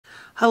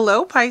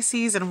Hello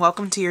Pisces, and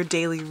welcome to your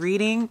daily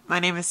reading. My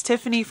name is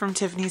Tiffany from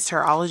Tiffany's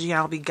Tarology, and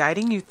I'll be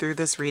guiding you through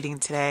this reading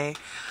today.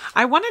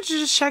 I wanted to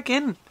just check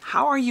in.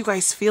 How are you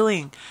guys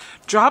feeling?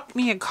 Drop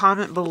me a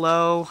comment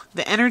below.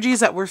 The energies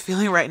that we're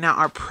feeling right now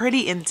are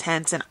pretty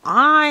intense, and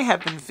I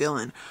have been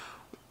feeling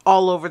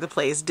all over the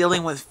place,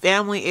 dealing with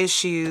family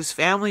issues,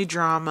 family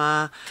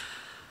drama,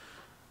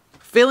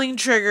 feeling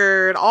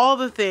triggered, all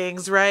the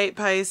things, right,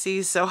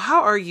 Pisces? So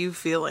how are you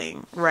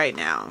feeling right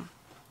now?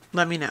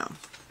 Let me know.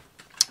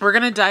 We're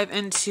going to dive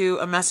into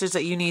a message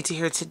that you need to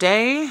hear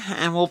today,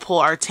 and we'll pull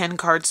our 10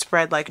 card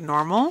spread like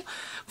normal.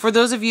 For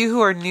those of you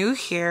who are new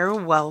here,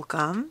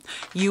 welcome.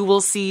 You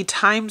will see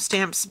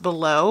timestamps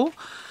below.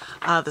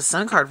 The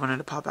sun card wanted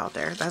to pop out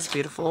there. That's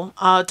beautiful.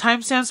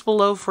 Timestamps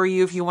below for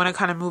you if you want to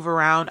kind of move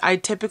around. I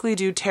typically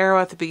do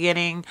tarot at the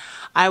beginning.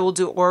 I will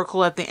do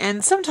oracle at the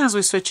end. Sometimes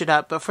we switch it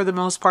up, but for the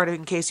most part,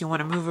 in case you want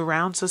to move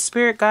around. So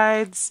spirit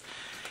guides,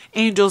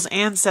 angels,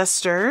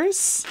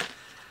 ancestors.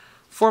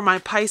 For my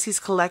Pisces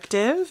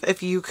collective,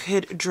 if you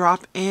could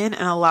drop in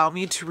and allow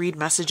me to read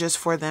messages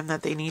for them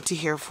that they need to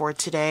hear for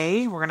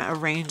today. We're going to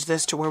arrange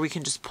this to where we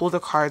can just pull the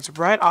cards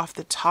right off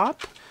the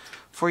top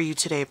for you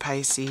today,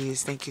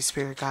 Pisces. Thank you,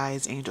 spirit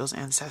guides, angels,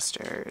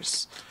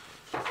 ancestors.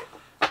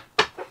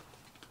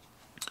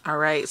 All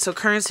right, so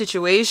current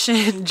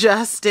situation,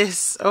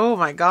 justice. Oh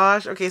my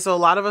gosh. Okay, so a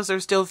lot of us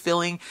are still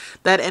feeling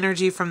that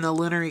energy from the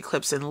lunar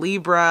eclipse in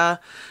Libra,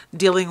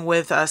 dealing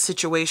with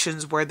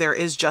situations where there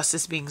is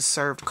justice being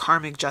served,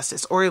 karmic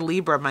justice, or a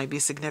Libra might be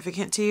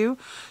significant to you.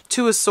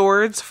 2 of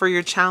Swords for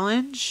your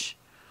challenge,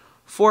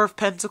 4 of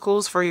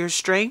Pentacles for your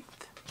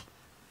strength,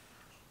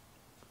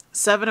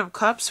 7 of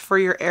Cups for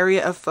your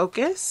area of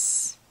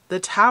focus,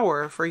 the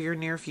Tower for your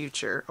near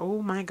future.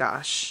 Oh my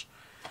gosh.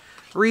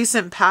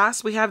 Recent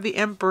past, we have the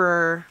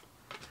Emperor.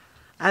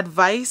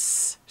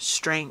 Advice,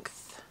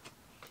 strength.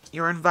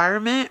 Your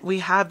environment, we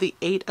have the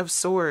 8 of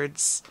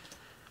Swords.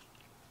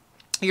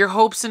 Your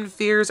hopes and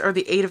fears are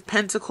the 8 of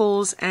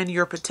Pentacles, and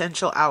your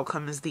potential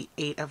outcome is the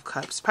 8 of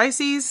Cups.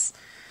 Pisces,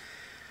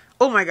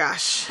 oh my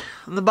gosh,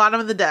 on the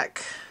bottom of the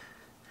deck,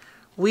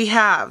 we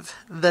have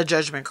the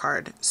Judgment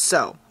card.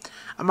 So,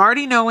 I'm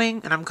already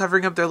knowing, and I'm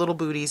covering up their little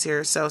booties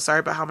here, so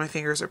sorry about how my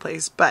fingers are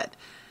placed, but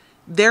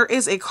there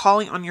is a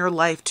calling on your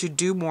life to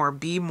do more,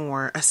 be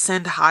more,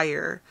 ascend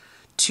higher,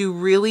 to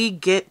really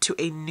get to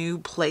a new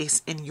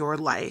place in your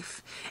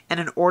life. And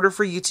in order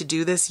for you to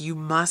do this, you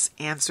must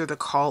answer the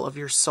call of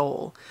your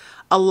soul.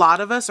 A lot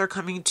of us are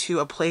coming to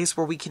a place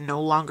where we can no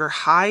longer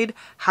hide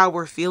how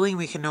we're feeling.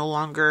 We can no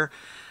longer,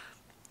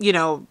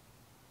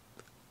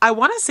 I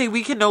want to say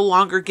we can no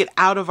longer get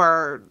out of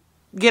our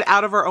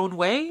own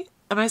way.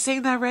 Am I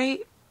saying that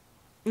right?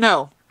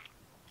 No.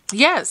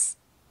 Yes.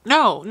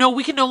 No,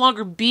 we can no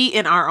longer be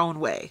in our own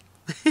way.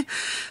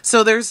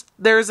 So there's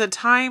a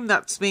time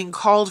that's being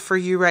called for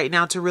you right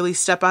now to really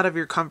step out of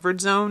your comfort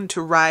zone,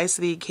 to rise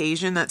to the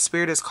occasion that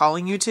Spirit is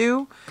calling you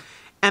to.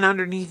 And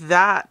underneath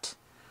that,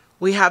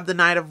 we have the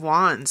Knight of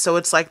Wands. So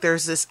it's like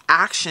there's this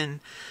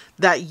action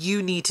that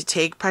you need to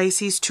take,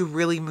 Pisces, to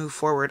really move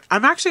forward.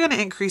 I'm actually going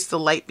to increase the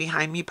light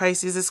behind me,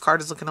 Pisces. This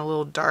card is looking a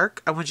little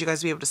dark. I want you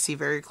guys to be able to see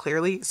very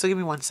clearly. So give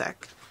me one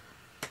sec.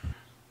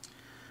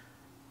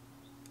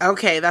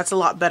 Okay, that's a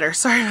lot better.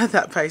 Sorry about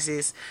that,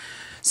 Pisces.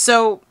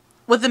 So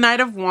with the Knight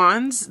of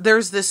Wands,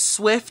 there's this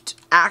swift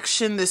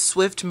action, this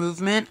swift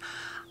movement.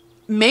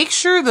 Make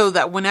sure, though,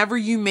 that whenever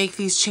you make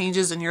these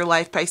changes in your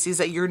life, Pisces,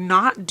 that you're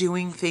not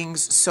doing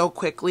things so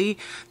quickly,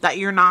 that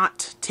you're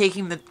not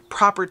taking the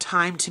proper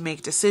time to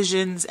make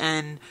decisions,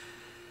 and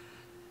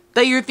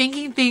that you're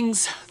thinking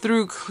things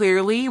through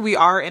clearly. We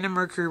are in a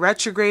Mercury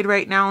retrograde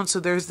right now, and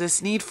so there's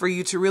this need for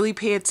you to really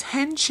pay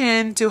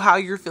attention to how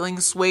you're feeling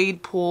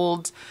swayed,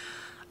 pulled,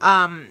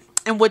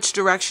 in which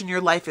direction your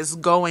life is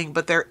going.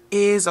 But there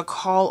is a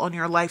call on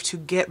your life to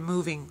get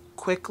moving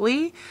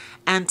quickly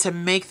and to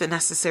make the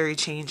necessary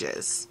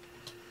changes.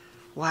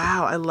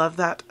 Wow, I love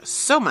that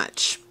so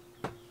much.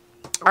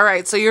 All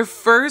right, so your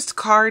first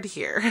card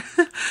here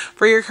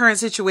for your current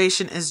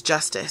situation is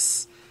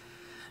Justice.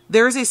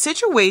 There is a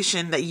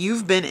situation that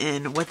you've been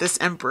in with this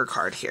Emperor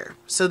card here.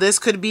 So this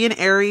could be an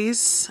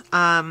Aries,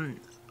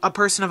 a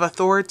person of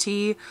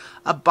authority,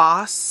 a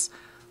boss,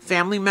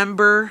 family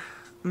member,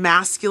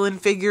 masculine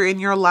figure in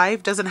your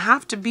life. Doesn't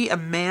have to be a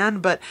man,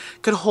 but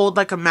could hold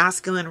like a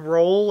masculine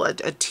role, a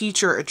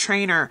teacher, a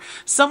trainer,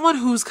 someone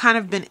who's kind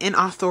of been in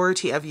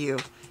authority of you.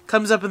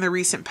 Comes up in the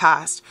recent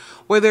past,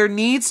 where there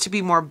needs to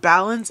be more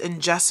balance and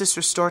justice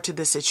restored to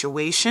the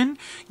situation.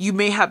 You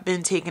may have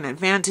been taken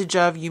advantage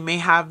of. You may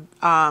have,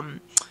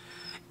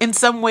 in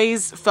some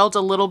ways, felt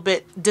a little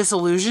bit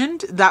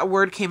disillusioned. That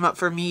word came up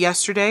for me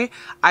yesterday.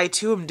 I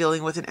too am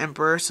dealing with an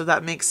Emperor, so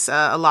that makes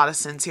a lot of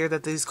sense here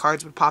that these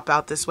cards would pop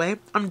out this way.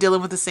 I'm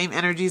dealing with the same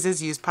energies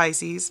as you,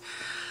 Pisces.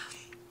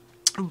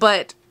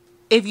 But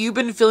if you've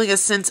been feeling a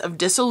sense of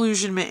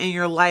disillusionment in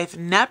your life,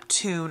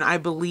 Neptune, I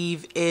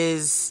believe,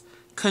 is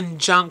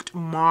conjunct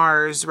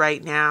Mars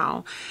right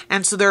now.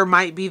 And so there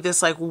might be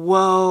this like,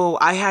 whoa,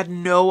 I had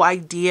no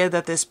idea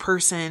that this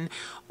person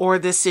or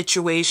this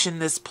situation,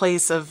 this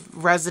place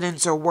of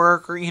residence or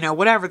work or,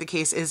 whatever the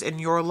case is in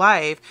your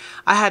life,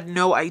 I had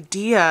no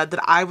idea that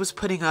I was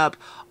putting up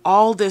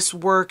all this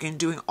work and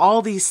doing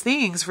all these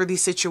things for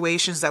these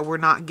situations that we're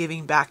not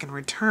giving back in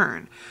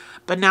return.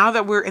 But now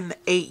that we're in the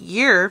 8th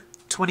year,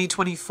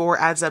 2024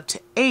 adds up to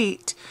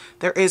 8,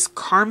 there is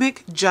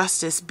karmic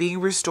justice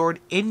being restored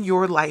in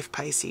your life,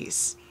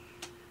 Pisces.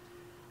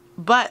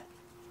 But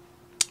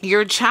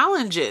your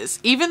challenges,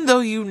 even though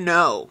you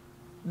know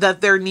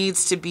that there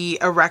needs to be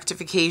a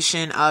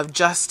rectification of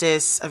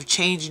justice, of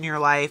change in your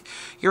life,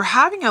 you're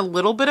having a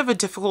little bit of a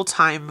difficult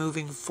time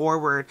moving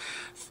forward,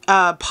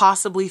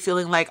 possibly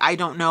feeling like, I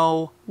don't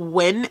know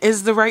when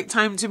is the right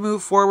time to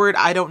move forward.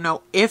 I don't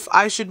know if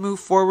I should move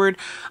forward.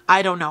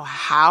 I don't know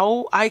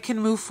how I can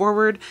move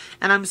forward.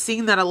 And I'm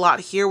seeing that a lot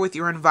here with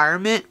your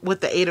environment.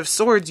 With the 8 of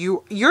Swords,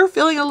 you're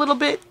feeling a little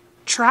bit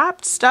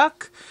trapped,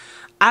 stuck,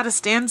 at a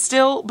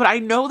standstill, but I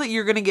know that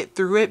you're going to get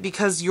through it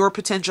because your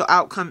potential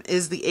outcome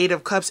is the 8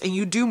 of Cups and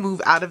you do move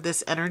out of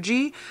this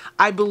energy,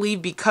 I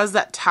believe, because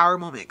that Tower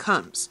moment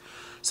comes.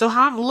 So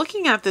how I'm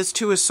looking at this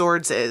 2 of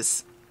Swords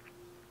is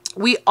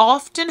we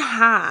often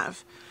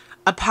have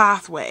a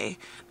pathway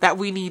that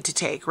we need to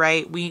take,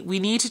 right? We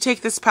need to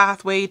take this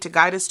pathway to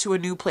guide us to a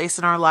new place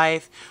in our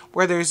life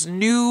where there's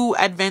new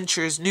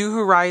adventures, new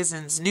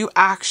horizons, new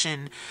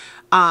action,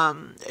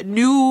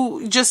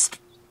 new just...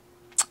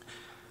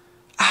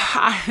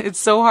 It's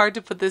so hard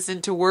to put this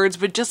into words,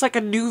 but just like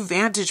a new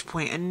vantage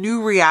point, a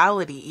new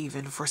reality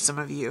even for some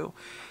of you.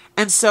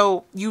 And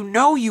so you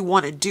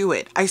want to do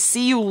it. I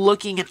see you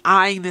looking and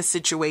eyeing this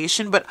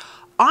situation, but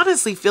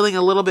honestly feeling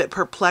a little bit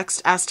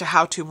perplexed as to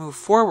how to move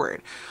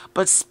forward.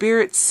 But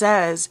Spirit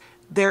says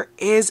there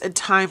is a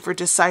time for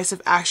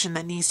decisive action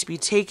that needs to be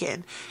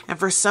taken. And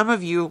for some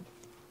of you,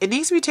 it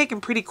needs to be taken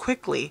pretty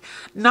quickly.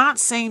 Not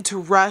saying to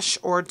rush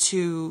or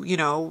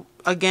to,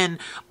 again,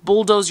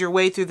 bulldoze your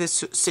way through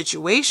this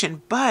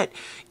situation, but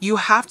you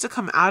have to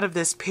come out of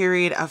this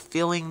period of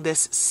feeling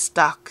this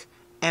stuck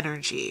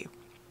energy.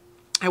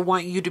 I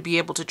want you to be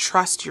able to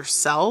trust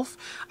yourself.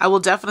 I will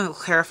definitely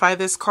clarify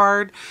this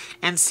card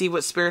and see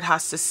what Spirit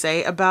has to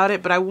say about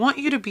it, but I want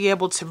you to be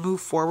able to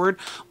move forward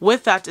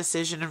with that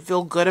decision and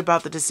feel good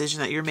about the decision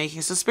that you're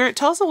making. So Spirit,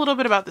 tell us a little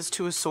bit about this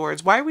 2 of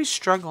Swords. Why are we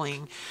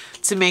struggling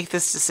to make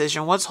this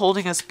decision? What's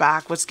holding us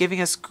back? What's giving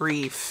us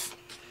grief?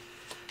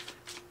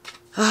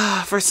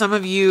 For some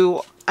of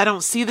you, I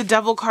don't see the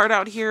Devil card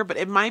out here, but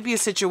it might be a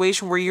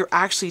situation where you're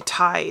actually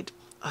tied.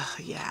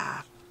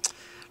 Yeah.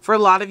 For a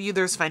lot of you,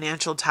 there's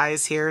financial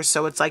ties here.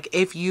 So it's like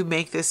if you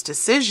make this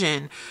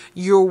decision,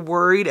 you're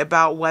worried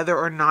about whether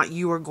or not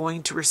you are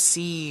going to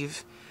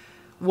receive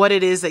what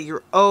it is that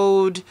you're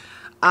owed.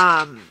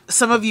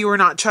 Some of you are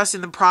not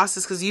trusting the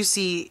process because you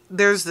see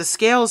there's the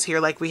scales here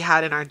like we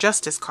had in our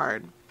Justice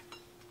card.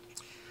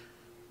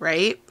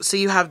 Right? So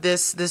you have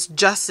this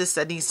justice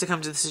that needs to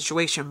come to the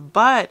situation.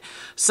 But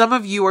some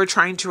of you are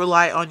trying to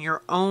rely on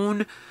your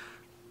own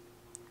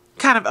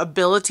kind of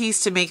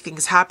abilities to make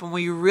things happen,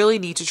 where you really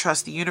need to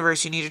trust the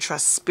universe. You need to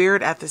trust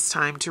Spirit at this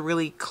time to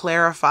really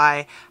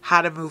clarify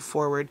how to move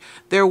forward.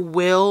 There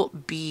will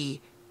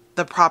be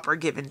the proper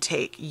give and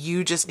take.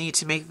 You just need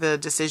to make the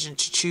decision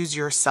to choose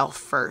yourself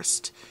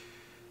first.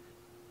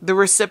 The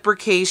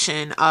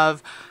reciprocation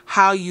of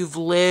how you've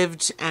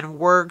lived and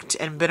worked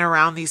and been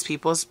around these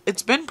people,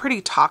 it's been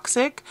pretty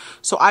toxic.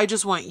 So I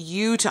just want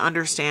you to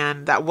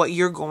understand that what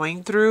you're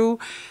going through,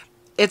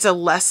 it's a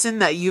lesson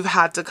that you've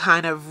had to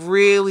kind of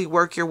really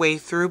work your way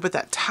through. But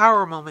that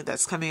Tower moment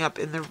that's coming up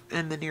in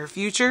the near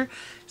future,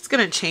 it's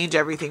going to change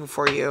everything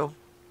for you.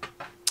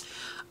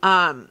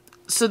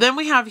 So then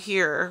we have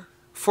here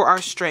for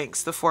our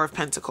strengths, the 4 of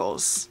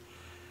Pentacles.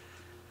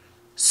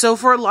 So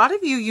for a lot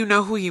of you, you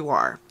know who you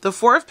are. The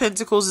 4 of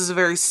Pentacles is a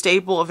very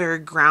stable, a very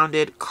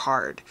grounded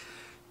card.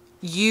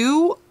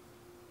 You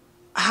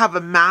have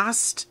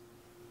amassed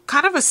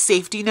kind of a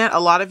safety net. A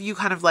lot of you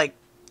kind of like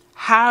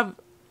have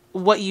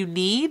what you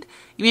need.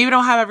 You maybe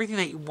don't have everything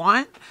that you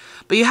want,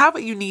 but you have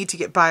what you need to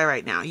get by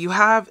right now. You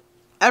have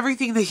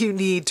everything that you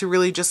need to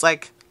really just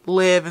like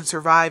live and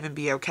survive and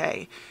be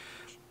okay.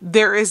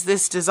 There is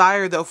this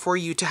desire though for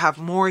you to have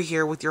more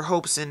here with your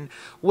hopes and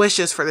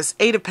wishes for this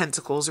 8 of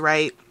Pentacles,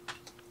 right?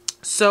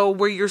 So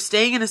where you're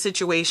staying in a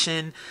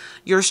situation,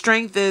 your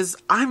strength is,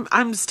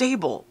 I'm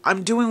stable.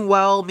 I'm doing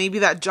well. Maybe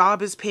that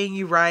job is paying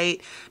you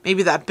right.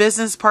 Maybe that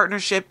business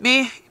partnership,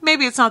 maybe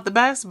it's not the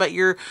best, but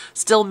you're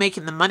still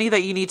making the money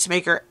that you need to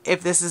make. Or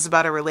if this is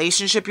about a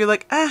relationship, you're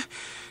like,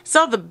 it's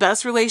not the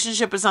best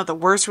relationship. It's not the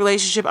worst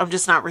relationship. I'm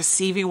just not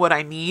receiving what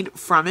I need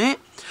from it.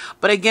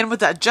 But again,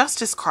 with that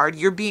Justice card,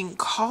 you're being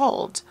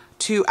called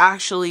to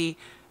actually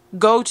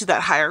go to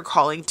that higher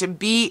calling, to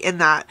be in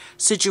that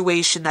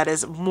situation that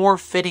is more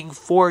fitting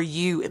for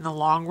you in the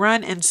long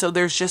run. And so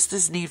there's just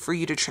this need for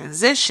you to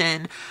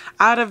transition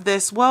out of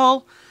this,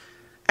 well,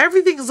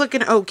 everything's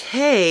looking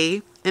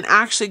okay, and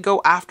actually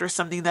go after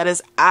something that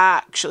is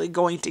actually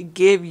going to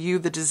give you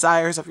the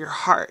desires of your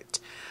heart.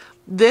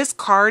 This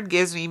card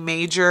gives me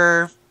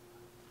major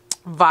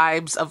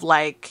vibes of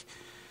like,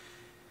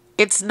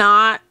 it's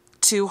not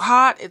too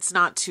hot, it's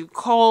not too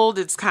cold,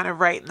 it's kind of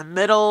right in the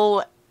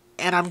middle,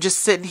 and I'm just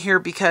sitting here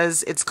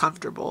because it's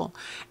comfortable.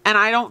 And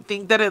I don't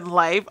think that in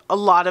life, a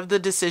lot of the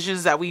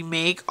decisions that we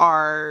make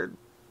are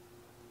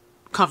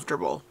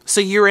comfortable. So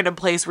you're in a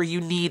place where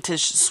you need to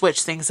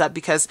switch things up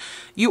because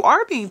you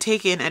are being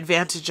taken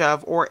advantage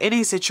of, or in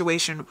a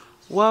situation.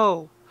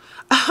 Whoa.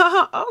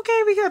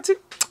 Okay, we got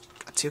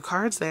two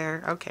cards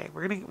there. Okay,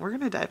 we're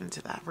gonna dive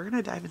into that.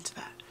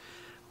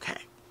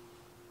 Okay.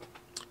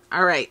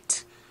 All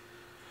right.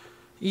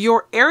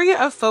 Your area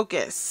of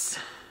focus.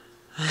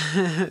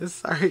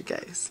 Sorry,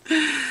 guys.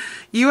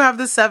 You have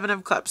the Seven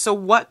of Cups. So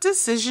what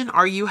decision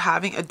are you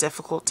having a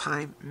difficult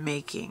time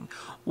making?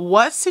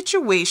 What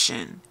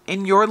situation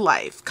in your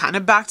life, kind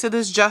of back to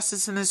this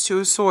Justice and this Two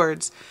of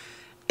Swords,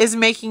 is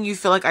making you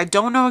feel like, I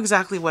don't know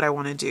exactly what I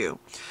want to do?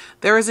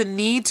 There is a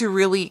need to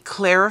really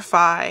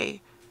clarify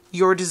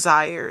your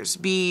desires.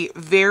 Be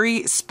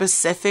very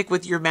specific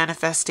with your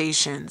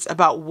manifestations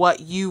about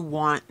what you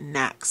want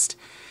next.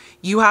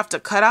 You have to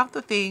cut out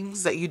the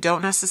things that you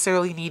don't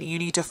necessarily need. You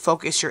need to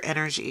focus your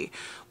energy.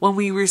 When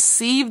we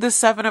receive the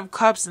Seven of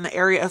Cups in the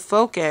area of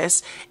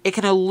focus, it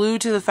can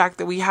allude to the fact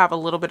that we have a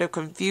little bit of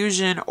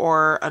confusion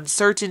or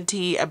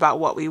uncertainty about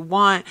what we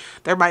want.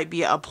 There might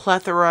be a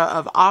plethora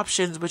of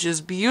options, which is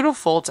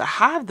beautiful to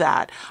have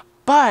that,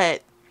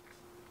 but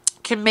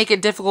can make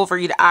it difficult for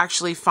you to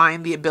actually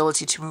find the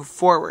ability to move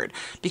forward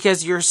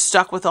because you're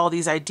stuck with all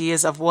these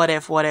ideas of what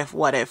if.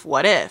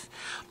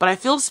 But I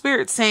feel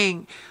Spirit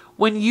saying,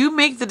 when you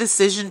make the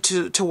decision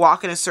to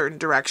walk in a certain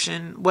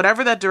direction,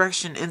 whatever that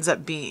direction ends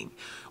up being,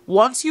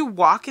 once you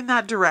walk in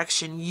that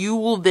direction, you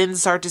will then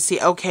start to see,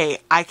 okay,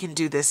 I can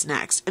do this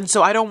next. And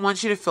so I don't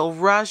want you to feel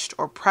rushed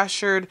or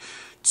pressured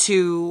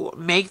to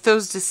make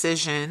those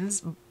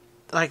decisions,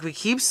 like we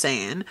keep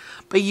saying,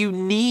 but you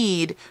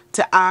need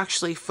to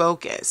actually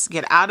focus.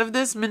 Get out of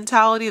this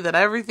mentality that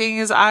everything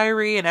is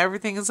irie and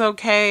everything is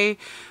okay.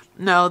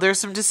 No, there's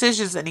some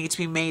decisions that need to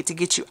be made to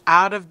get you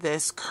out of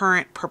this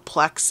current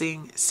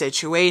perplexing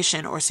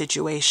situation or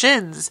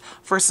situations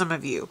for some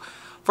of you.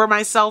 For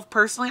myself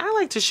personally, I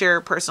like to share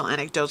personal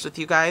anecdotes with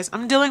you guys.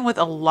 I'm dealing with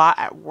a lot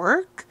at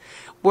work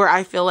where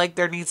I feel like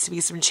there needs to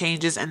be some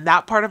changes in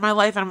that part of my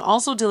life. And I'm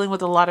also dealing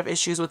with a lot of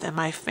issues within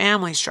my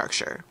family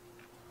structure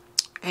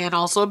and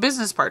also a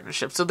business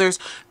partnership. So there's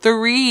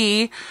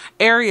 3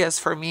 areas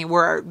for me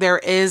where there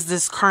is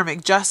this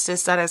karmic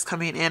justice that is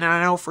coming in. And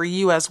I know for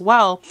you as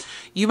well,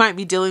 you might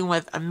be dealing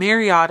with a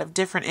myriad of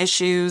different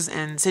issues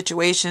and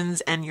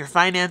situations, and your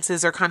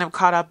finances are kind of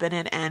caught up in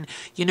it. And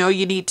you know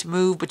you need to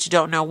move, but you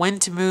don't know when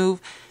to move.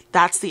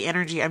 That's the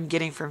energy I'm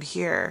getting from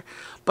here.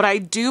 But I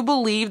do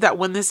believe that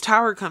when this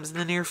Tower comes in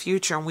the near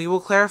future, and we will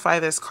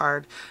clarify this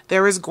card,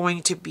 there is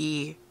going to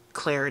be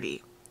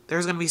clarity.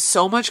 There's going to be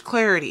so much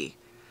clarity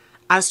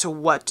as to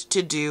what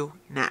to do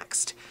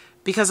next.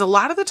 Because a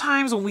lot of the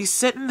times when we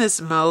sit in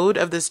this mode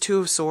of this Two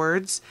of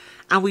Swords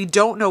and we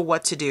don't know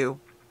what to do,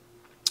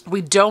 we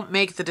don't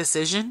make the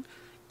decision,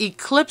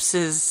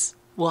 eclipses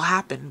will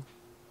happen.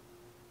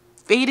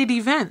 Fated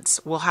events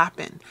will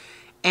happen.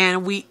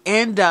 And we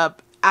end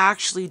up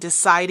actually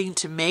deciding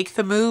to make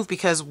the move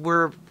because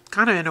we're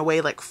kind of in a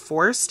way like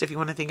forced, if you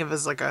want to think of it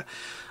as like a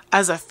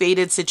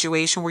fated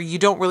situation where you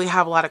don't really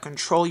have a lot of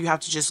control. You have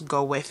to just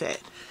go with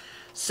it.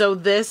 So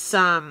this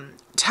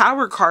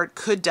Tower card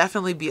could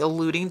definitely be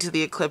alluding to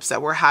the eclipse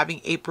that we're having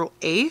April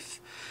 8th.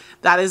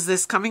 That is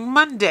this coming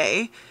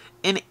Monday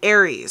in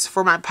Aries.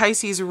 For my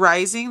Pisces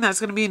rising, that's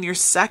going to be in your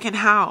 2nd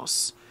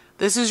house.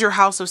 This is your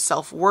house of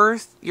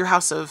self-worth, your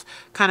house of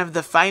kind of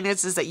the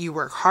finances that you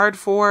work hard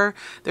for.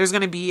 There's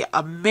going to be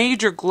a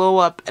major glow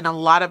up in a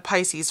lot of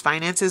Pisces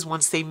finances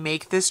once they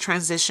make this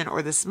transition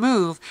or this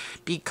move,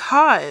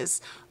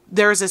 because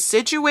there's a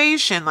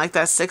situation like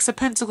that Six of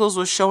Pentacles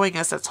was showing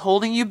us that's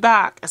holding you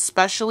back,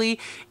 especially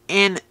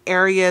in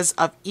areas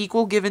of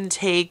equal give and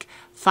take,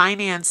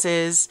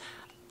 finances,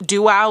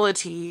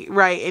 duality,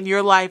 right, in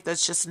your life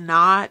that's just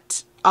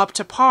not up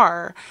to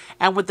par.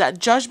 And with that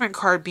Judgment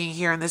card being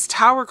here and this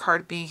Tower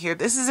card being here,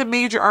 this is a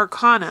major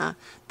arcana.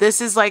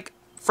 This is like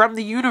from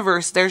the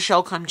universe, there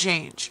shall come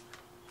change.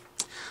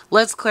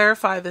 Let's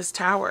clarify this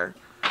Tower.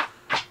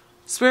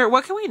 Spirit,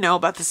 what can we know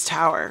about this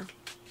Tower?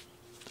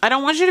 I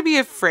don't want you to be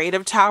afraid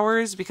of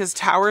towers, because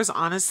towers,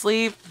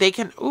 honestly, they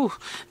can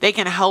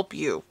help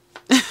you.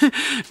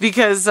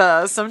 Because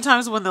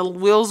sometimes when the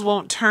wheels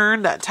won't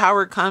turn, that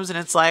tower comes and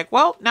it's like,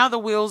 well, now the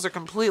wheels are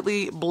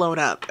completely blown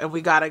up and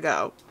we gotta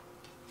go.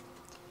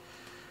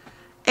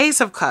 Ace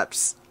of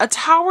Cups. A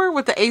tower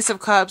with the Ace of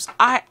Cups,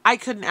 I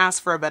couldn't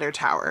ask for a better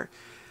tower.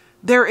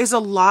 There is a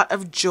lot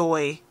of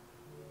joy,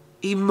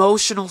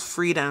 emotional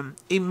freedom,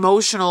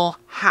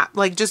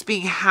 like just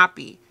being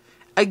happy.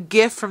 A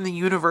gift from the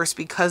universe,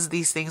 because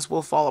these things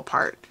will fall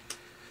apart.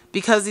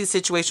 Because these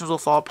situations will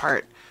fall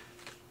apart.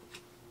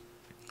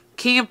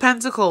 King of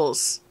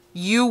Pentacles.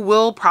 You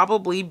will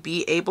probably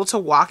be able to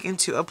walk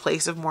into a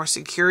place of more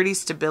security,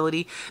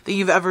 stability than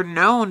you've ever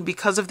known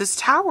because of this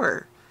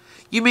Tower.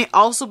 You may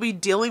also be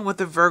dealing with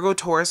a Virgo,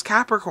 Taurus,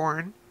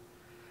 Capricorn,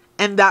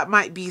 and that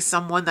might be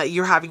someone that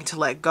you're having to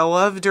let go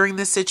of during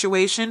this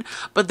situation.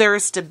 But there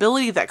is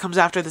stability that comes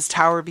after this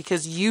Tower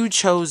because you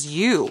chose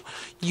you.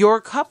 Your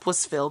cup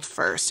was filled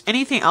first.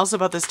 Anything else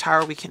about this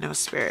Tower we can know,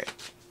 Spirit?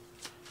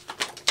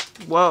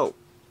 Whoa.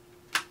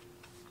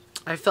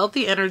 I felt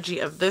the energy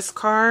of this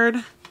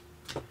card.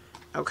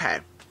 Okay.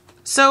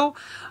 So,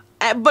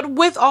 but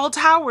with all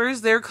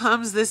Towers, there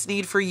comes this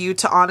need for you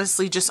to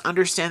honestly just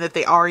understand that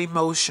they are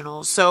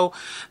emotional. So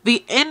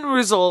the end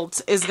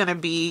result is going to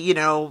be, you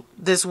know,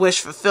 this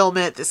wish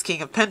fulfillment, this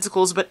King of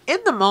Pentacles. But in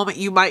the moment,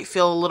 you might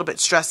feel a little bit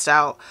stressed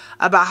out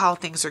about how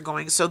things are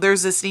going. So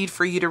there's this need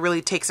for you to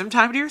really take some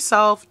time to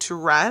yourself, to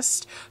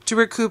rest, to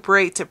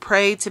recuperate, to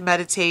pray, to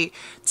meditate,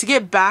 to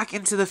get back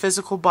into the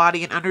physical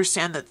body and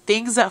understand that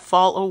things that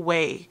fall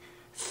away,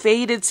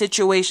 faded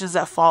situations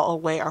that fall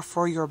away, are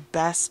for your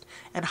best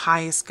and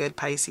highest good,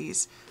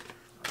 Pisces.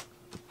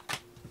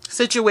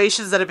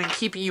 Situations that have been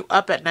keeping you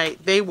up at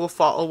night, they will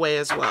fall away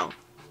as well.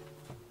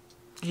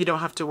 You don't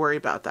have to worry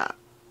about that.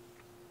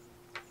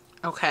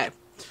 Okay.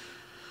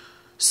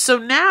 So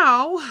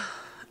now,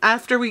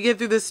 after we get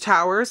through this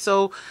Tower,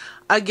 so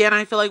again,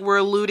 I feel like we're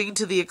alluding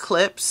to the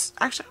eclipse.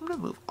 Actually, I'm going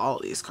to move all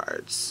these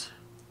cards.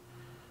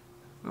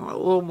 A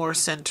little more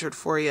centered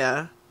for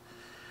you.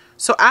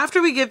 So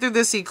after we get through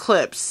this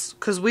eclipse,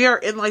 because we are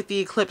in like the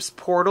eclipse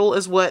portal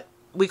is what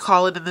we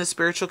call it in the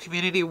spiritual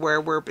community, where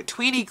we're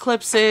between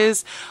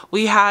eclipses.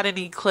 We had an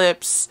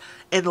eclipse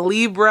in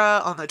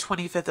Libra on the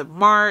 25th of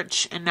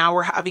March, and now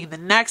we're having the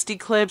next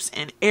eclipse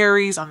in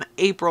Aries on the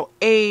April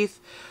 8th.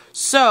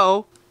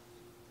 So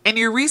in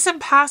your recent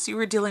past, you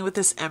were dealing with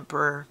this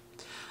Emperor,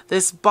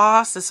 this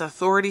boss, this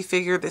authority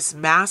figure, this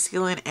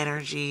masculine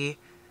energy,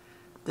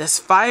 this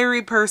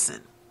fiery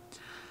person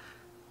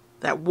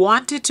that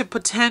wanted to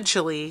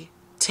potentially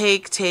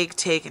take.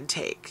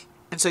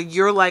 And so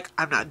you're like,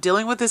 I'm not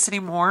dealing with this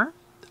anymore.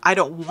 I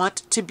don't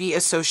want to be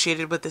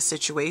associated with this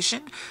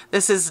situation.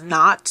 This is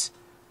not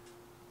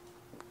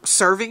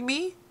serving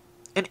me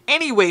in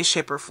any way,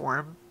 shape, or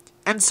form.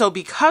 And so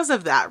because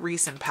of that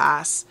recent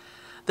past,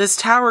 this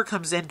Tower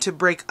comes in to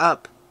break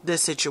up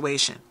this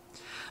situation.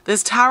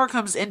 This Tower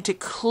comes in to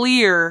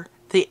clear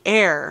the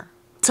air,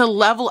 to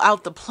level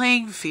out the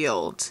playing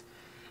field,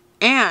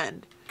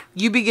 and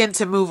you begin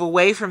to move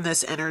away from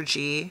this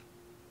energy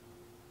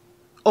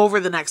over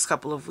the next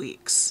couple of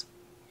weeks.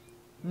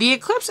 The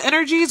eclipse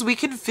energies we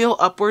can feel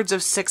upwards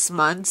of 6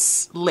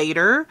 months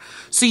later.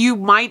 So you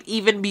might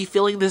even be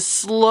feeling this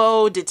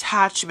slow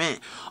detachment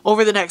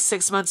over the next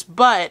 6 months.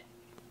 But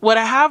what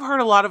I have heard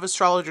a lot of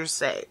astrologers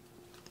say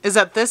is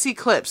that this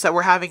eclipse that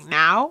we're having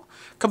now,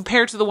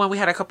 compared to the one we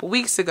had a couple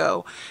weeks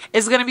ago,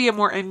 is going to be a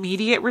more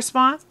immediate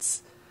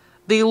response.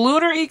 The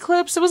lunar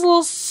eclipse, it was a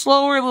little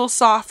slower, a little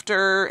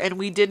softer, and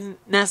we didn't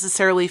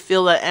necessarily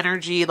feel that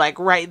energy like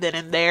right then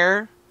and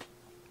there.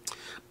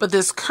 But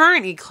this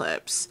current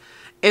eclipse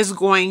is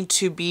going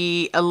to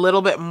be a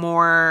little bit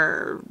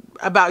more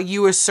about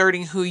you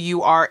asserting who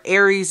you are.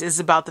 Aries is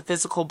about the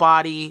physical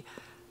body,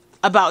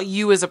 about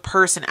you as a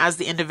person, as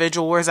the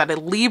individual, whereas that a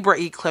Libra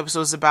eclipse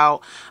was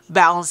about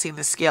balancing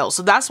the scale.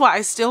 So that's why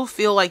I still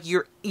feel like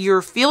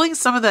you're feeling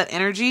some of that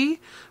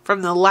energy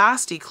from the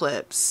last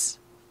eclipse.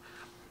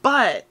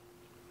 But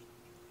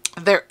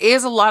there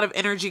is a lot of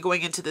energy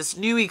going into this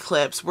new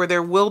eclipse where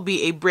there will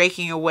be a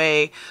breaking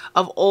away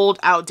of old,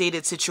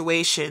 outdated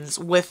situations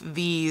with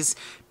these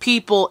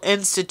people,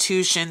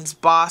 institutions,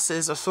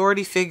 bosses,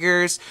 authority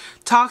figures,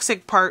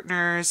 toxic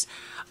partners,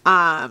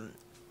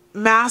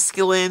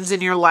 masculines in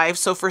your life.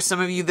 So for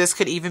some of you, this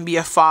could even be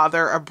a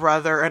father, a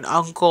brother, an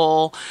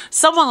uncle,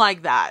 someone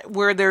like that,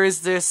 where there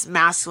is this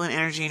masculine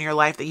energy in your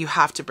life that you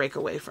have to break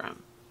away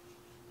from.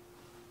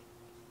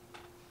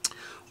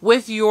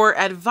 With your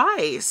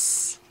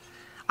advice,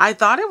 I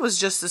thought it was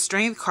just the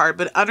Strength card,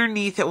 but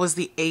underneath it was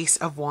the Ace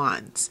of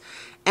Wands.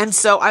 And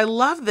so I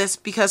love this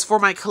because for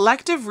my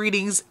collective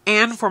readings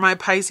and for my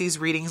Pisces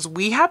readings,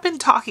 we have been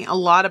talking a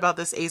lot about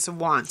this Ace of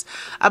Wands,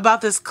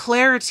 about this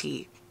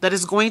clarity that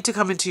is going to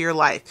come into your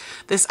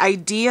life. This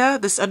idea,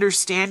 this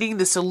understanding,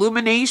 this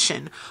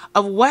illumination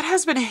of what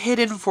has been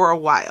hidden for a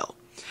while.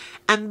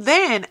 And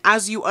then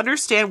as you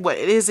understand what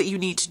it is that you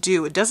need to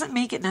do, it doesn't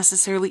make it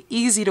necessarily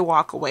easy to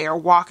walk away or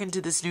walk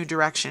into this new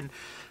direction.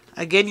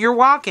 Again, you're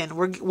walking.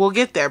 We'll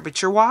get there,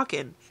 but you're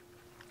walking.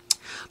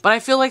 But I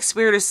feel like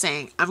Spirit is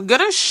saying, I'm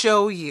going to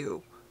show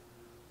you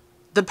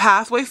the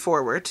pathway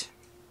forward.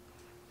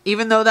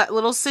 Even though that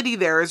little city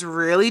there is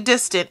really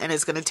distant and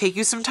it's going to take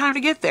you some time to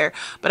get there.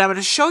 But I'm going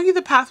to show you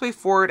the pathway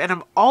forward. And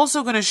I'm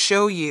also going to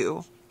show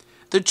you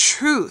the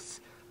truth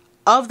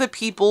of the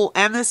people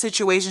and the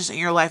situations in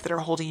your life that are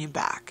holding you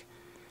back.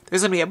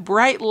 There's going to be a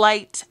bright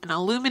light, an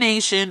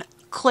illumination,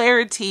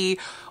 clarity,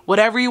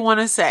 whatever you want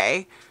to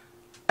say,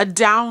 a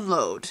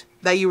download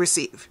that you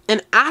receive.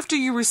 And after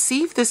you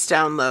receive this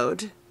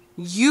download,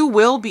 you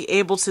will be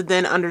able to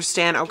then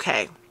understand,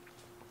 okay,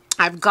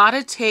 I've got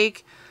to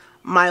take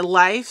my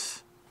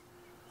life,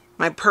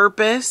 my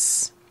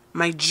purpose,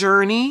 my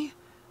journey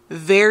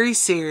very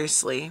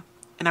seriously.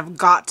 and I've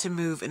got to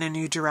move in a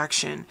new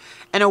direction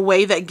in a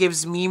way that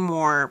gives me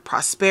more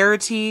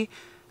prosperity,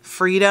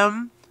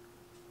 freedom,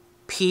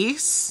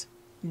 peace,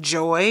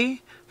 joy,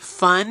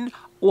 fun,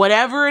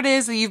 whatever it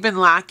is that you've been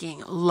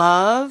lacking,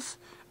 love,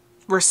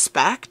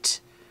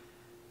 respect.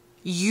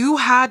 You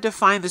had to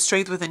find the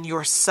strength within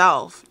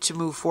yourself to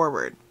move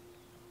forward.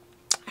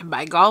 And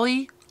by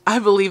golly, I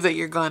believe that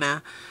you're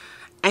gonna.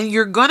 And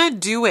you're gonna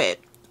do it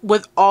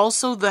with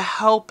also the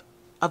help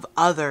of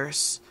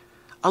others.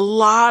 A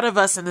lot of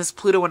us in this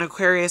Pluto and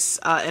Aquarius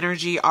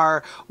energy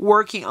are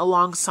working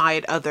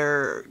alongside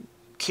other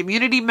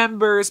community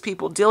members,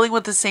 people dealing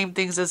with the same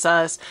things as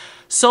us.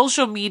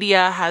 Social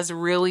media has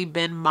really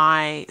been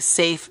my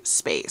safe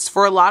space.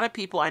 For a lot of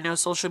people, I know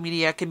social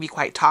media can be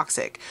quite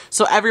toxic.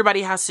 So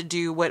everybody has to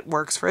do what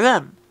works for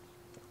them.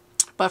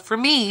 But for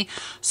me,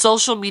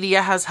 social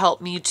media has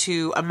helped me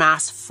to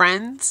amass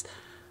friends,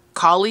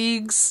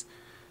 colleagues,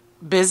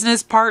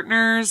 business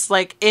partners.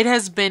 Like, it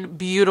has been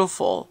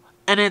beautiful.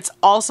 And it's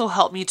also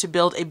helped me to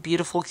build a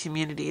beautiful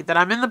community that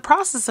I'm in the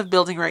process of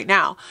building right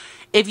now.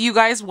 If you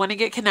guys want to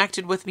get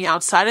connected with me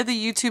outside of the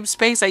YouTube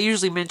space, I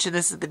usually mention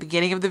this at the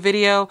beginning of the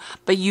video,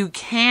 but you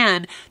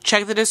can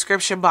check the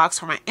description box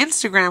for my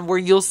Instagram, where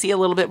you'll see a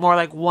little bit more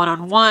like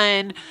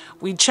one-on-one.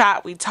 We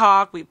chat, we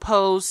talk, we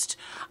post,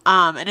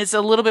 and it's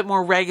a little bit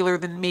more regular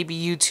than maybe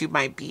YouTube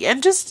might be.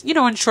 And just, you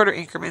know, in shorter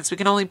increments, we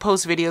can only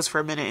post videos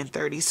for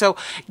 1:30. So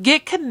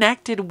get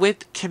connected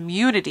with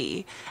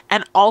community,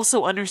 and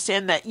also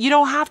understand that you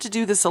don't have to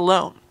do this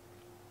alone.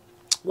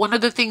 One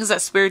of the things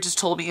that Spirit just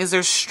told me is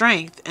there's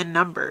strength in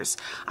numbers.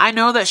 I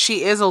know that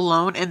she is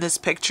alone in this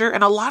picture,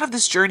 and a lot of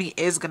this journey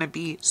is going to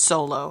be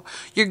solo.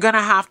 You're going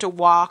to have to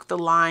walk the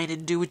line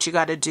and do what you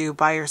got to do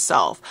by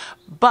yourself.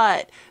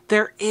 But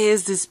there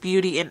is this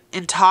beauty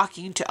in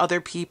talking to other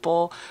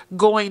people,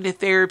 going to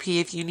therapy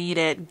if you need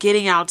it,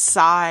 getting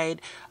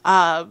outside,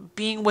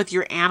 being with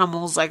your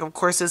animals. Like, of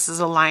course, this is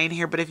a lion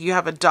here, but if you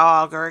have a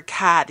dog or a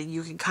cat and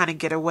you can kind of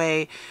get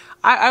away,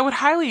 I would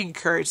highly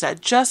encourage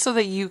that, just so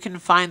that you can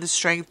find the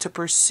strength to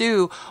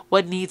pursue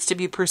what needs to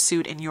be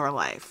pursued in your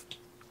life.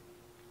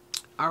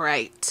 All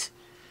right.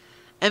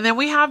 And then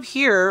we have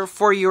here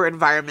for your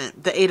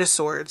environment, the Eight of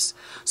Swords.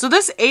 So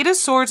this Eight of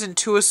Swords and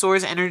Two of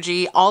Swords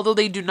energy, although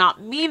they do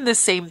not mean the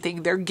same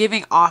thing, they're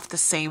giving off the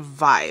same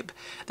vibe.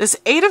 This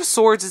Eight of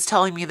Swords is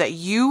telling me that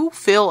you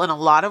feel in a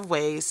lot of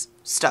ways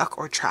stuck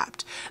or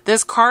trapped.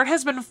 This card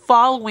has been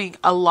following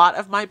a lot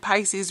of my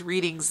Pisces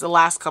readings the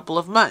last couple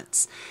of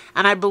months.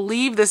 And I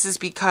believe this is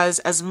because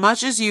as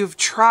much as you've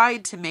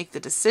tried to make the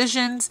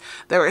decisions,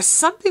 there is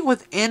something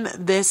within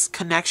this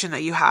connection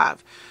that you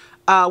have,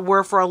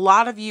 where for a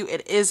lot of you,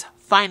 it is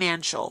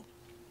financial,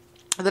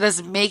 that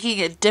is making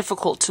it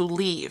difficult to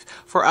leave.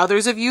 For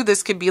others of you,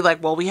 this could be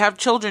like, well, we have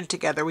children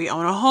together, we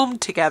own a home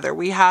together,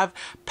 we have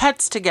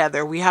pets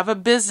together, we have a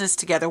business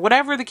together.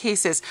 Whatever the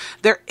case is,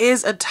 there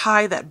is a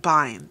tie that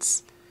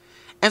binds.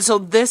 And so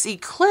this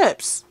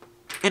eclipse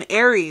in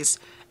Aries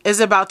is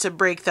about to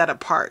break that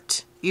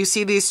apart. You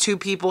see these two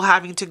people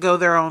having to go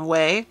their own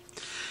way.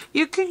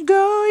 You can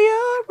go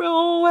your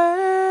own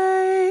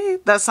way.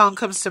 That song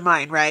comes to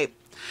mind, right?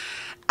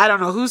 I don't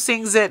know who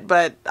sings it,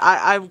 but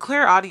I'm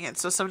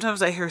clairaudience. So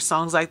sometimes I hear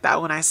songs like that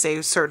when I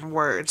say certain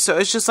words. So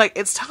it's just like,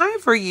 it's time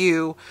for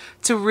you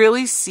to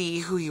really see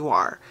who you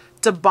are,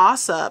 to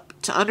boss up,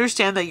 to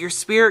understand that your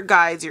spirit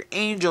guides, your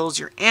angels,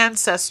 your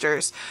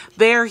ancestors,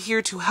 they are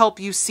here to help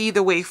you see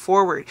the way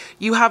forward.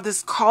 You have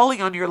this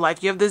calling on your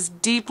life. You have this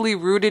deeply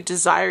rooted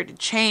desire to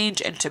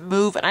change and to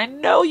move. And I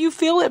know you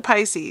feel it,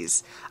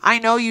 Pisces. I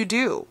know you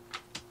do.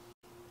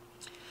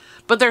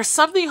 But there's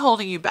something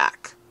holding you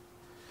back.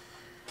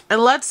 And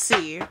let's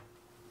see,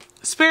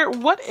 Spirit,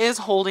 what is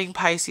holding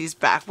Pisces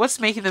back? What's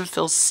making them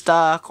feel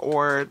stuck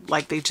or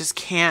like they just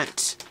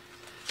can't?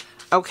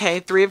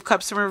 Okay, Three of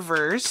Cups in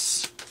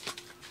reverse.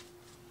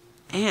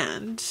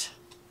 And,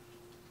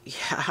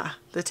 yeah,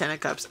 the Ten of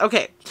Cups.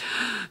 Okay,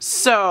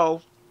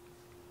 so,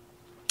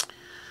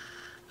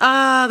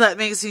 that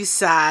makes me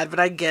sad, but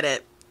I get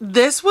it.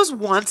 This was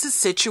once a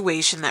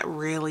situation that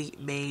really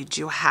made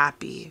you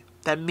happy,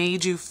 that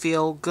made you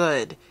feel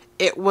good.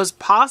 It was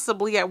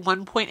possibly at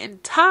one point in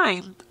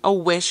time a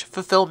wish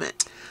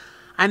fulfillment.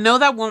 I know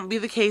that won't be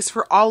the case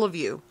for all of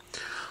you.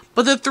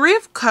 But the Three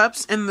of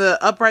Cups in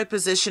the upright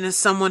position is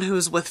someone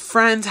who's with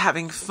friends,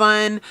 having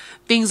fun.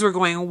 Things were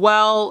going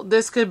well.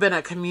 This could have been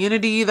a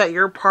community that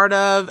you're part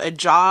of, a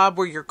job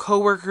where your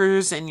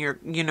coworkers and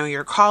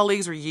your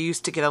colleagues where you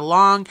used to get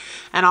along.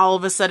 And all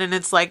of a sudden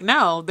it's like,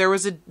 no, there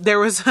was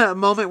a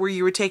moment where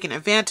you were taken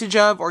advantage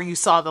of, or you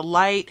saw the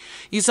light,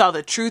 you saw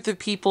the truth of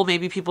people.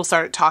 Maybe people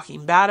started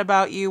talking bad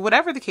about you,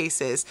 whatever the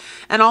case is.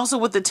 And also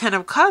with the Ten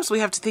of Cups, we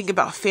have to think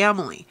about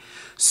family.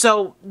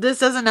 So this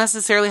doesn't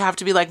necessarily have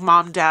to be like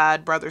mom,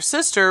 dad, brother,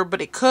 sister,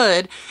 but it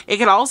could. It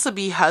could also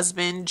be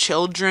husband,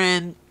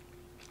 children.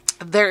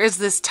 There is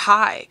this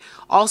tie.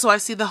 Also, I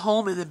see the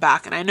home in the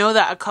back. And I know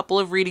that a couple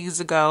of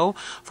readings ago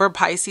for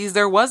Pisces,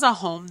 there was a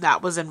home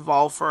that was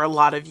involved for a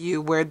lot of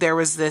you, where there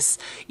was this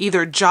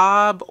either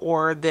job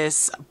or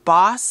this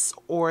boss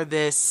or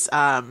this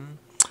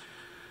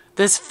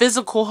this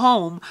physical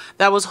home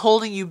that was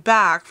holding you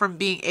back from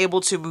being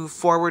able to move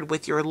forward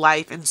with your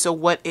life. And so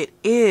what it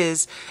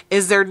is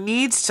there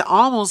needs to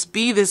almost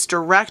be this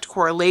direct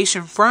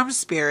correlation from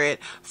spirit,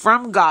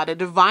 from God, a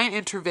divine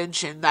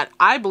intervention that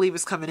I believe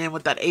is coming in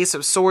with that Ace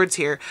of Swords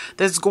here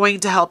that's going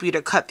to help you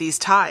to cut these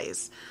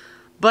ties.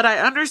 But I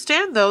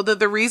understand, though, that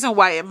the reason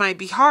why it might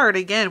be hard,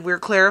 again, we're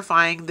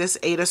clarifying this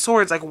Eight of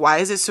Swords, like why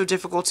is it so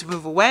difficult to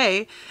move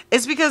away,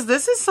 is because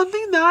this is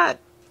something that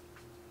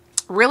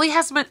really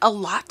has meant a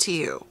lot to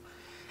you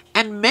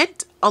and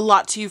meant a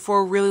lot to you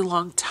for a really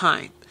long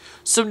time.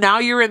 So now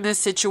you're in this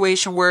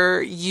situation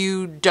where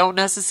you don't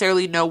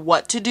necessarily know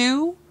what to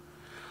do,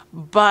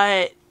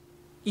 but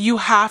you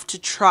have to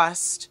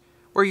trust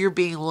where you're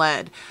being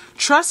led.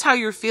 Trust how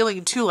you're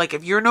feeling too. Like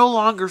if you're no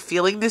longer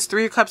feeling this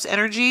Three of Cups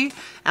energy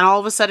and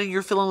all of a sudden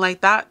you're feeling like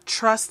that,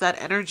 trust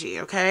that energy,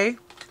 okay?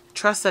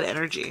 Trust that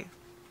energy.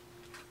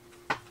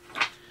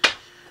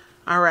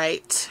 All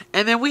right.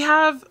 And then we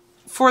have,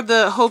 for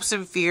the hopes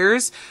and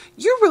fears,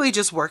 you're really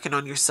just working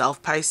on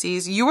yourself,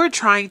 Pisces. You are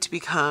trying to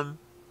become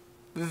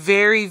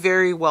very,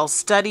 very well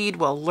studied,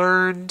 well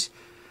learned,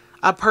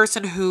 a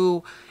person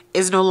who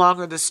is no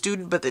longer the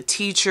student but the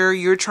teacher.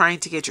 You're trying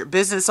to get your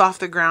business off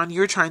the ground.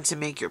 You're trying to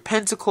make your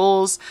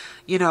pentacles,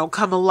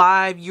 come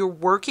alive. You're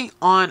working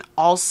on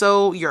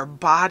also your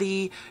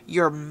body,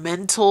 your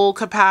mental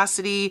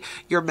capacity,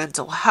 your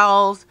mental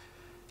health.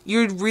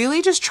 You're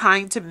really just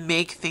trying to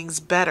make things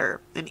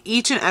better. And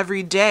each and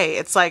every day,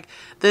 it's like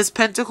this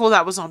pentacle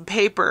that was on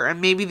paper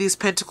and maybe these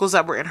pentacles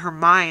that were in her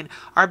mind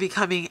are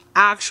becoming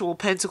actual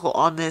pentacle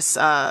on this,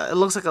 it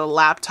looks like a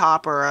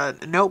laptop or a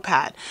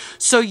notepad.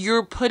 So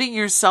you're putting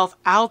yourself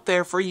out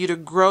there for you to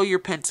grow your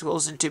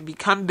pentacles and to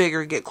become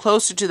bigger, get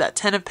closer to that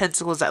 10 of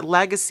Pentacles, that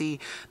legacy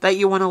that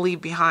you want to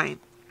leave behind.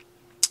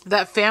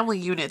 That family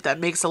unit that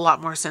makes a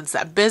lot more sense,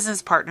 that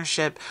business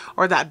partnership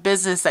or that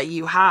business that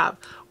you have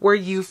where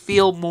you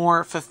feel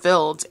more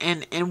fulfilled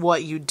in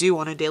what you do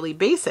on a daily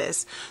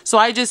basis. So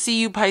I just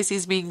see you,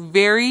 Pisces, being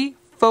very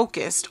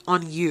focused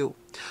on you,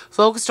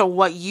 focused on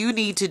what you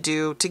need to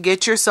do to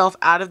get yourself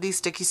out of these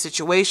sticky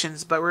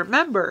situations. But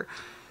remember,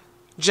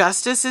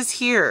 justice is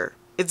here.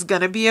 It's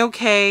going to be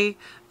okay.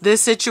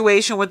 This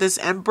situation with this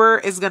Emperor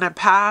is going to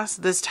pass.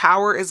 This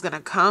Tower is going to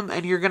come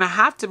and you're going to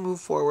have to move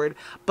forward,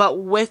 but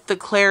with the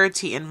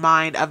clarity in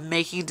mind of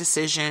making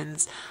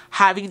decisions,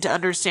 having to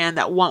understand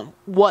that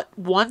what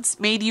once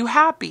made you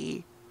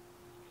happy,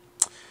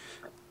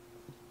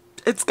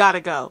 it's got to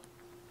go.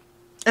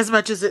 As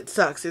much as it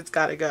sucks, it's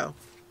got to go.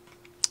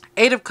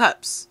 Eight of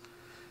Cups.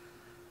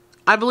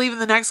 I believe in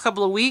the next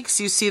couple of weeks,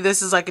 you see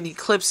this is like an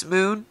eclipse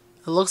moon.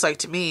 It looks like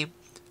to me.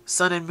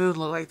 Sun and moon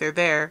look like they're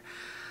there.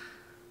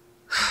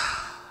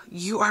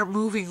 You are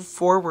moving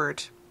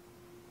forward.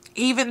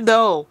 Even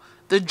though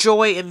the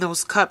joy in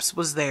those cups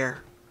was there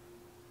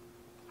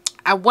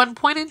at one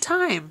point in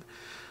time.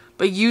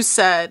 But you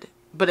said,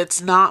 but it's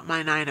not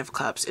my Nine of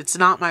Cups. It's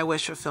not my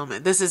wish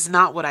fulfillment. This is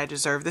not what I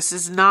deserve. This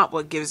is not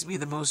what gives me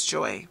the most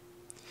joy.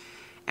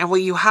 And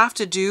what you have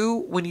to do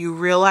when you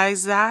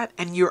realize that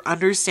and you're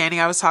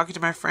understanding, I was talking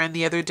to my friend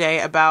the other day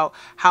about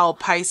how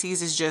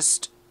Pisces is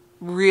just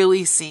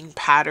really seeing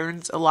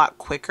patterns a lot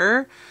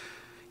quicker.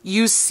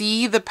 You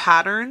see the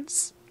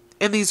patterns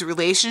in these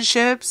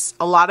relationships.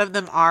 A lot of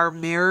them are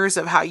mirrors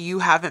of how you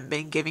haven't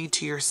been giving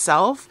to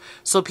yourself.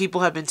 So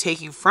people have been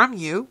taking from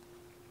you.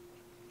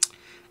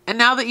 And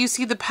now that you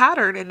see the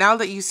pattern and now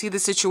that you see the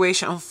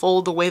situation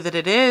unfold the way that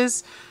it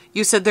is,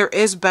 you said there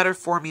is better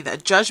for me.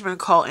 That judgment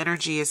call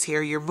energy is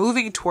here. You're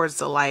moving towards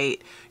the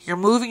light. You're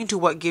moving to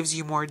what gives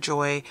you more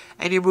joy.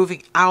 And you're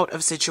moving out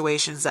of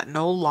situations that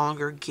no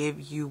longer give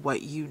you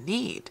what you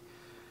need.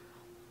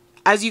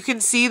 As you can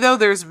see, though,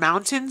 there's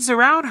mountains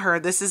around her.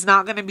 This is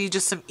not going to be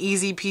just some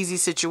easy peasy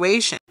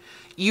situation.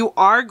 You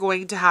are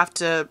going to have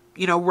to,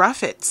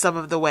 rough it some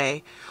of the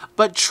way.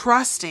 But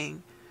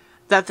trusting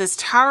that this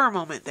Tower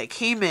moment that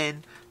came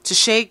in to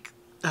shake,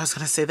 I was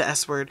going to say the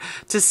S word,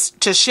 to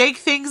shake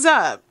things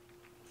up,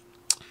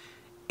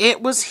 it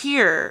was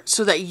here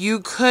so that you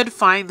could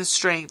find the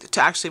strength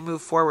to actually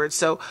move forward.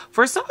 So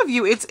for some of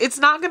you, it's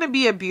not going to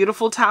be a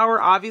beautiful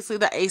Tower. Obviously,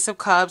 the Ace of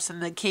Cups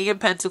and the King of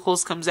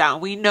Pentacles comes out.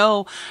 And we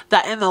know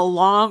that in the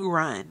long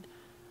run,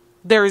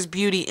 there is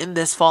beauty in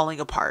this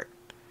falling apart.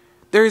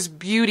 There is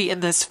beauty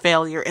in this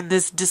failure, in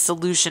this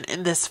dissolution,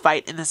 in this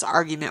fight, in this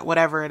argument,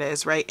 whatever it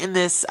is, right? In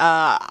this,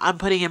 I'm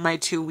putting in my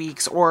 2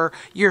 weeks or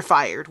you're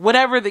fired,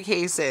 whatever the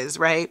case is,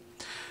 right?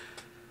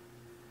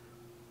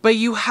 But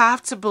you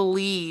have to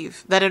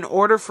believe that in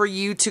order for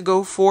you to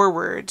go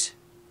forward,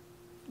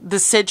 the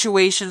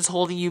situations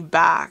holding you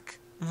back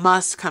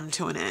must come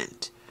to an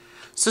end.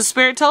 So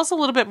Spirit, tell us a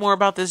little bit more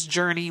about this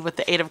journey with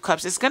the Eight of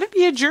Cups. It's going to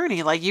be a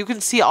journey. Like you can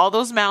see all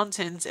those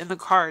mountains in the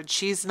card.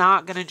 She's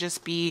not going to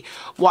just be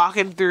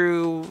walking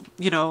through,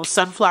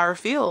 sunflower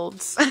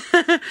fields.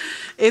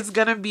 It's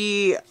going to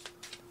be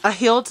a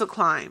hill to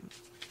climb.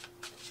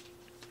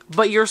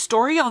 But your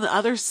story on the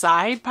other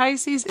side,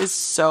 Pisces, is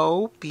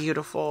so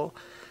beautiful.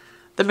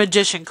 the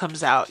Magician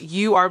comes out.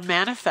 You are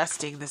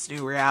manifesting this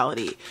new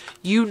reality.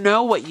 You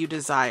know what you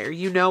desire.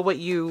 You know what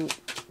you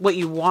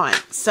want.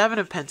 7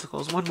 of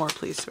Pentacles. One more,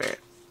 please, Spirit.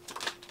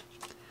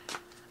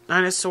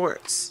 9 of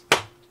Swords.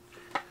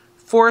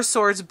 4 of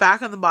Swords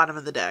back on the bottom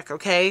of the deck,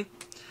 okay?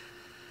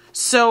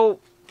 So,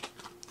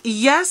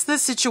 yes,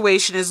 this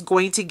situation is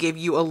going to give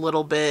you a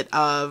little bit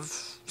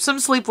of some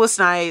sleepless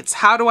nights.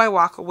 How do I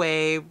walk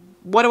away?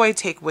 What do I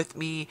take with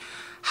me?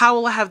 How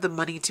will I have the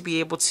money to be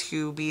able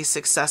to be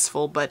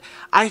successful? But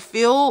I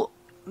feel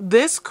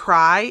this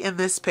cry in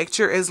this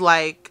picture is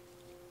like,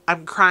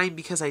 I'm crying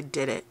because I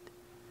did it.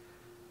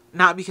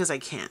 Not because I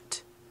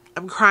can't.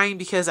 I'm crying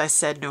because I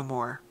said no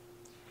more.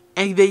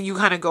 And then you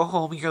kind of go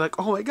home and you're like,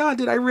 oh my God,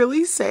 did I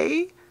really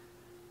say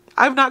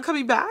I'm not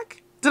coming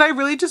back? Did I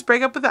really just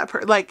break up with that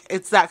person? Like,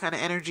 it's that kind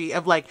of energy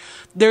of like,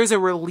 there's a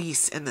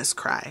release in this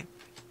cry.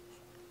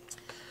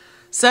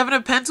 7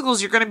 of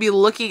Pentacles, you're going to be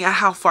looking at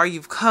how far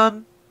you've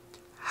come,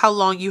 how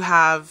long you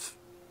have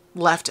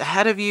left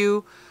ahead of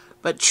you.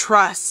 But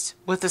trust,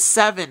 with the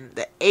 7,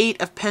 the 8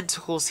 of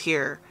Pentacles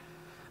here,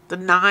 the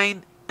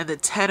 9 and the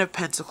 10 of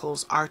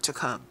Pentacles are to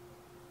come.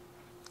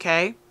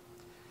 Okay?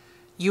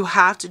 You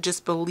have to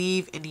just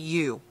believe in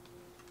you.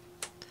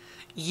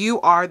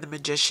 You are the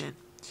Magician.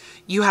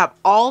 You have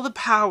all the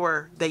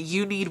power that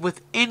you need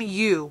within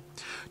you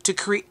to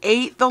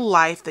create the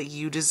life that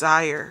you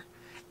desire.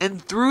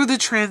 And through the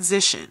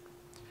transition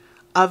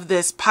of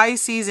this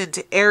Pisces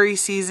into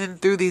Aries season,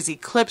 through these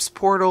eclipse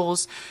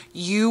portals,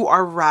 you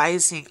are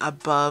rising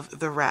above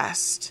the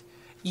rest.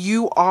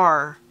 You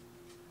are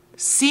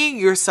seeing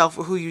yourself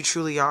for who you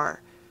truly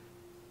are.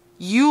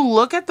 You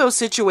look at those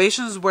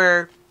situations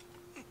where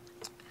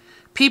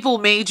people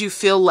made you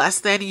feel less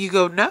than, and you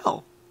go,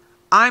 no,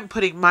 I'm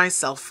putting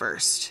myself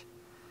first.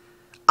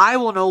 I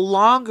will no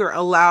longer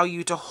allow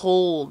you to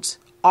hold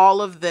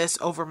all of this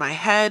over my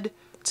head,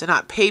 to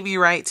not pay me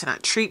right, to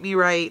not treat me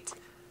right,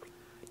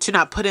 to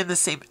not put in the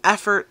same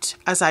effort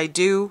as I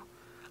do.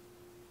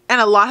 And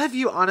a lot of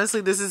you,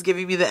 honestly, this is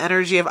giving me the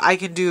energy of I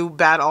can do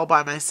bad all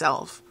by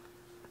myself.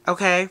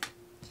 Okay?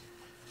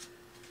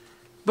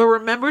 But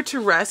remember to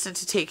rest and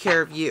to take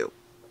care of you,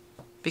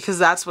 because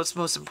that's what's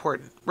most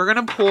important. We're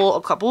going to pull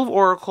a couple of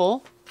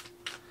Oracle,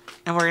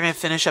 and we're going to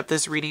finish up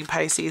this reading,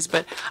 Pisces.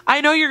 But I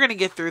know you're going to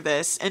get through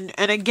this. And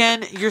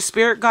again, your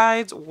spirit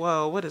guides,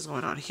 whoa, what is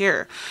going on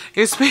here?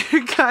 Your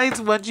spirit guides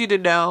want you to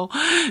know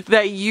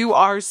that you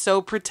are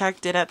so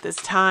protected at this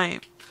time.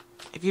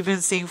 If you've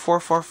been seeing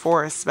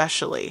 444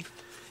 especially,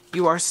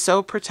 you are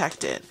so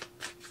protected.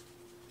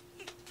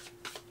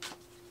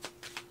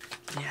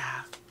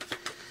 Yeah.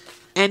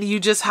 And you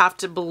just have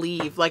to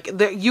believe. Like,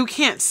 you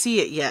can't see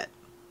it yet.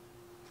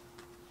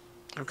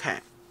 Okay.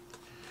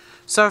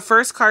 So our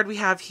first card we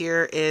have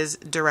here is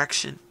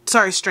direction.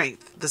 Sorry,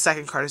 strength. The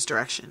second card is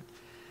direction.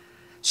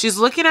 She's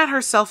looking at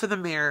herself in the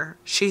mirror.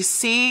 She's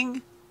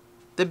seeing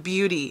the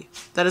beauty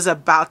that is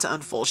about to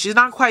unfold. She's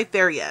not quite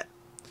there yet.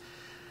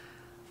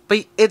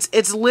 But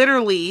it's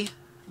literally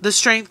the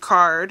strength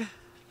card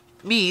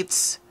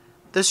meets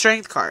the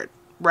strength card,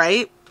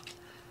 right?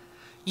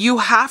 You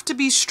have to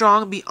be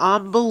strong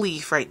beyond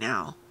belief right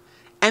now.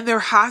 And there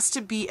has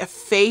to be a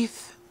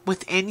faith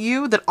within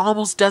you that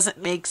almost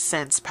doesn't make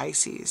sense,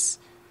 Pisces.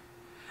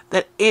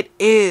 That it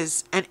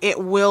is and it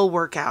will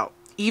work out.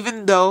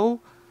 Even though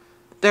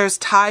there's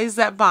ties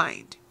that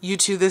bind you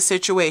to this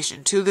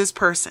situation, to this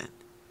person.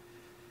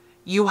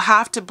 You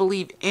have to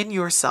believe in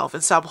yourself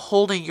and stop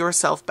holding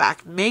yourself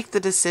back. Make the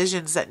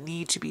decisions that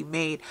need to be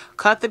made.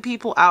 Cut the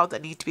people out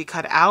that need to be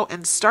cut out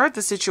and start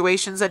the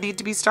situations that need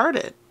to be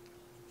started.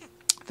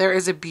 There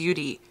is a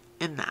beauty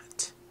in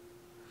that.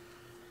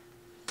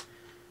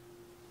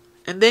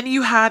 And then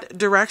you had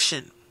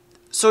direction.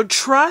 So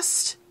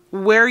trust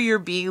where you're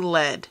being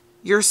led.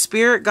 Your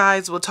spirit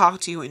guides will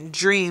talk to you in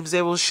dreams.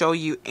 They will show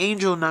you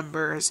angel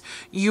numbers.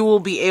 You will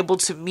be able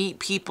to meet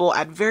people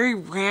at very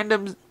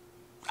random,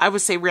 I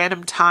would say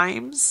random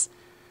times.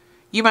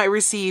 You might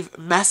receive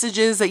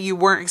messages that you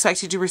weren't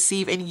expected to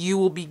receive, and you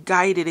will be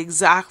guided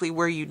exactly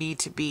where you need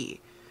to be.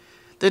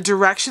 The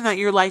direction that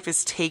your life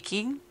is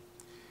taking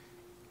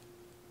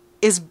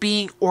is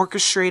being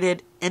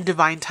orchestrated in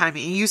divine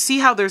timing. And you see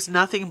how there's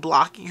nothing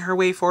blocking her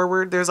way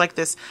forward. There's like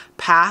this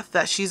path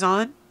that she's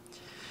on.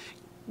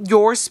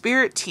 Your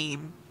spirit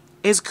team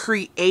is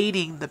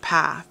creating the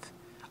path.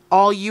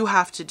 All you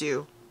have to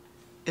do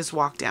is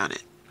walk down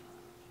it.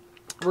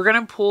 We're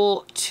going to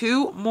pull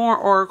 2 more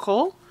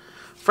Oracle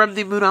from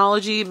the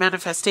Moonology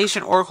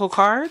Manifestation Oracle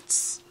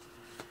cards.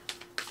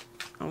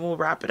 And we'll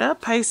wrap it up,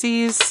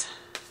 Pisces.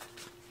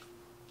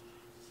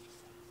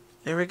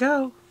 There we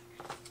go.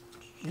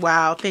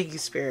 Wow, thank you,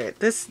 Spirit.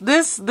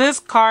 This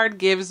card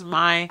gives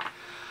my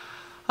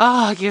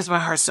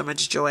heart so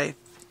much joy.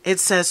 It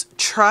says,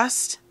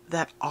 trust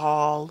that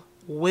all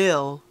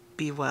will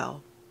be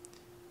well.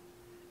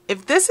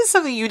 If this is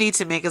something you need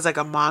to make as like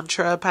a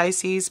mantra,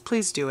 Pisces,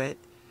 please do it.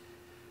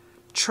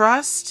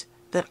 Trust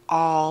that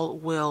all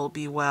will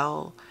be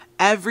well.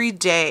 Every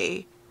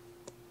day,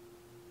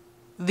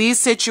 These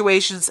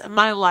situations in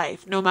my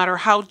life, no matter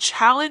how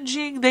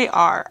challenging they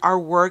are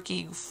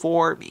working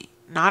for me,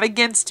 not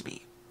against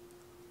me.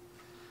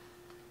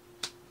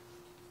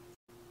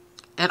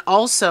 And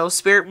also,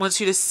 Spirit wants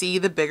you to see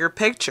the bigger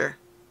picture.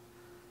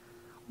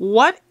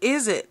 What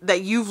is it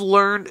that you've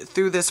learned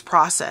through this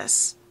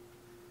process?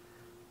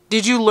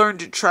 Did you learn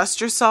to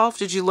trust yourself?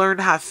 Did you learn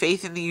to have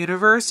faith in the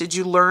universe? Did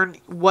you learn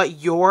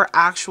what your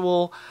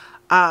actual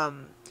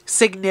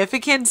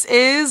significance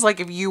is? Like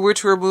if you were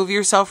to remove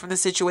yourself from the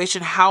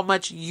situation, how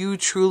much you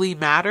truly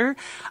matter?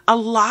 A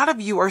lot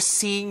of you are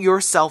seeing your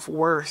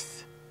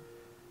self-worth.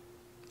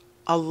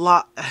 A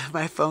lot.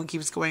 My phone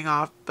keeps going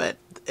off, but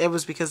it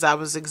was because that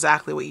was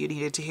exactly what you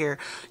needed to hear.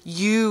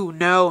 You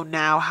know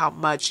now how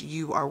much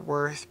you are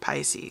worth,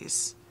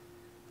 Pisces.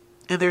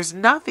 And there's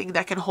nothing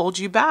that can hold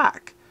you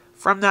back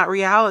from that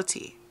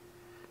reality.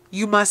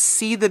 You must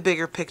see the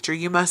bigger picture.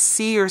 You must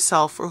see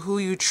yourself for who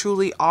you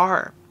truly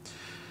are.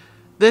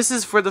 This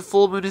is for the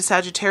full moon in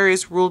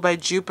Sagittarius ruled by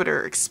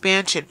Jupiter.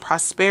 Expansion,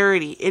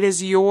 prosperity. It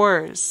is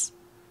yours.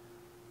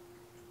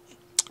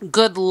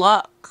 Good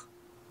luck,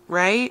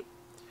 right?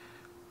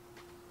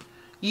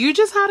 You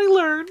just had to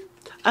learn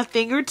a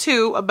thing or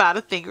two about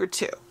a thing or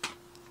two.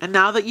 And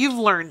now that you've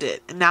learned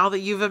it, and now that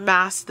you've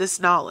amassed this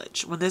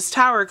knowledge, when this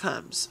tower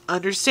comes,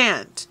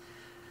 understand.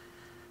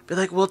 Be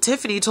like, well,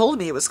 Tiffany told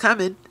me it was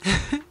coming.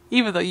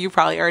 Even though you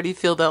probably already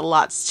feel that a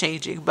lot's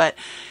changing. But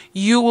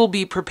you will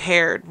be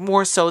prepared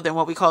more so than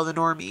what we call the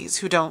normies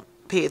who don't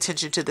pay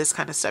attention to this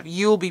kind of stuff.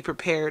 You will be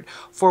prepared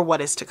for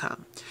what is to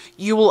come.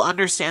 You will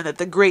understand that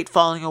the great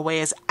falling away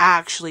is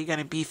actually going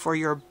to be for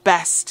your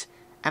best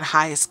and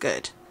highest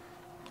good.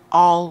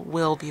 All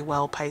will be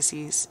well,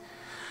 Pisces.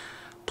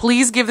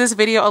 Please give this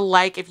video a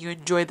like if you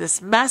enjoyed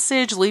this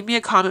message. Leave me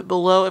a comment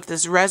below if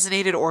this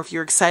resonated or if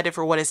you're excited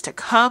for what is to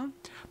come.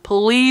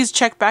 Please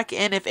check back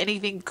in if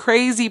anything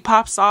crazy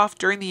pops off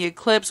during the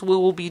eclipse. We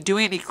will be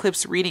doing an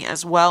eclipse reading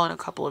as well in a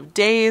couple of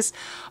days.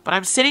 But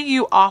I'm sending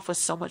you off with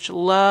so much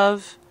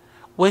love,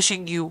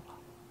 wishing you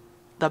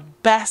the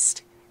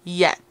best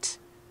yet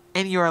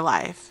in your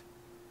life.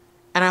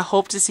 And I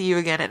hope to see you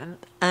again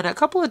in a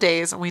couple of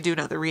days when we do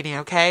another reading,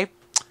 okay?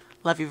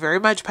 Love you very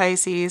much,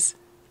 Pisces.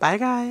 Bye,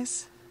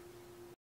 guys.